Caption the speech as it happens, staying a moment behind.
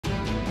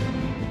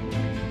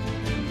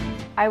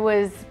I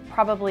was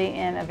probably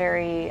in a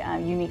very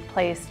unique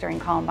place during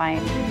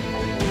Columbine.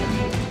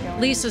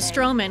 Lisa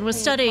Strohman was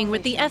studying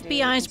with the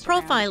FBI's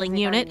profiling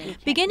unit,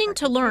 beginning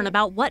to learn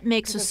about what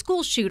makes a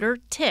school shooter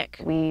tick.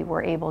 We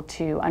were able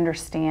to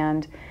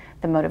understand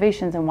the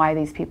motivations and why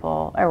these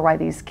people, or why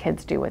these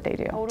kids do what they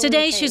do.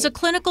 Today, she's a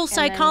clinical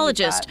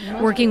psychologist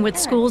working with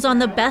schools on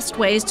the best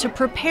ways to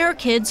prepare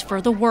kids for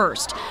the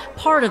worst.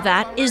 Part of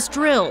that is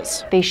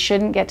drills. They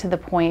shouldn't get to the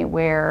point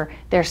where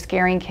they're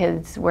scaring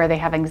kids, where they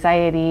have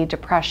anxiety,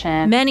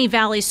 depression. Many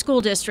Valley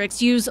school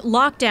districts use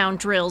lockdown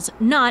drills,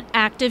 not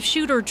active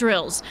shooter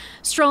drills.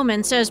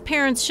 Strohman says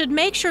parents should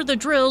make sure the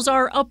drills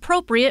are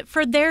appropriate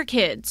for their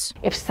kids.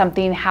 If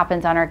something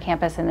happens on our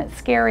campus and it's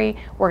scary,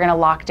 we're going to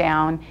lock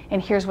down,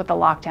 and here's what the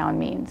lockdown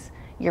means.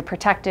 You're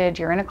protected,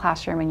 you're in a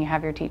classroom, and you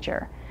have your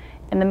teacher.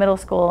 In the middle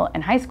school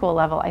and high school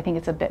level, I think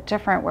it's a bit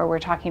different, where we're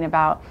talking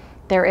about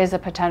there is a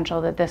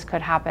potential that this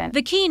could happen.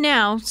 The key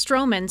now,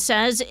 Strohman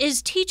says,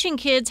 is teaching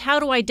kids how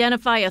to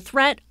identify a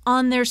threat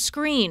on their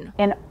screen.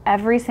 In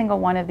every single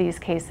one of these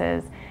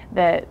cases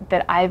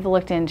that I've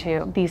looked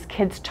into, these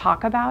kids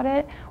talk about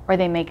it or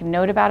they make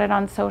note about it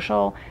on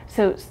social,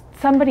 so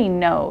somebody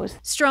knows.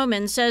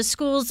 Strohman says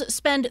schools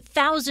spend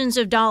thousands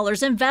of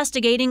dollars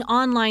investigating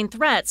online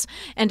threats,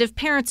 and if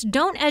parents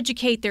don't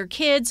educate their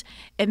kids,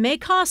 it may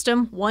cost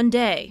them one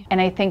day.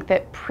 And I think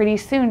that pretty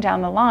soon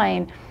down the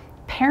line,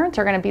 parents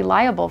are going to be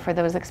liable for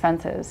those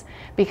expenses,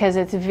 because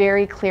it's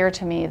very clear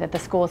to me that the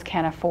schools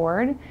can't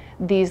afford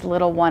these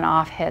little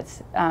one-off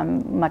hits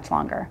much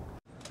longer.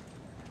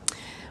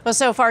 Well,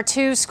 so far,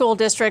 2 school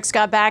districts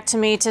got back to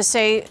me to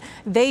say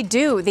they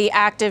do the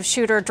active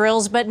shooter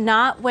drills, but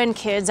not when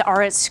kids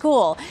are at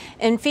school.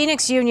 In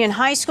Phoenix Union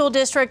High School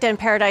District and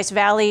Paradise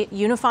Valley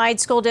Unified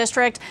School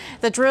District,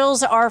 the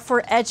drills are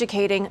for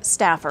educating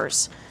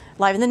staffers.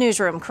 Live in the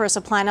newsroom,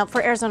 Carissa Planelt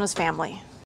for Arizona's Family.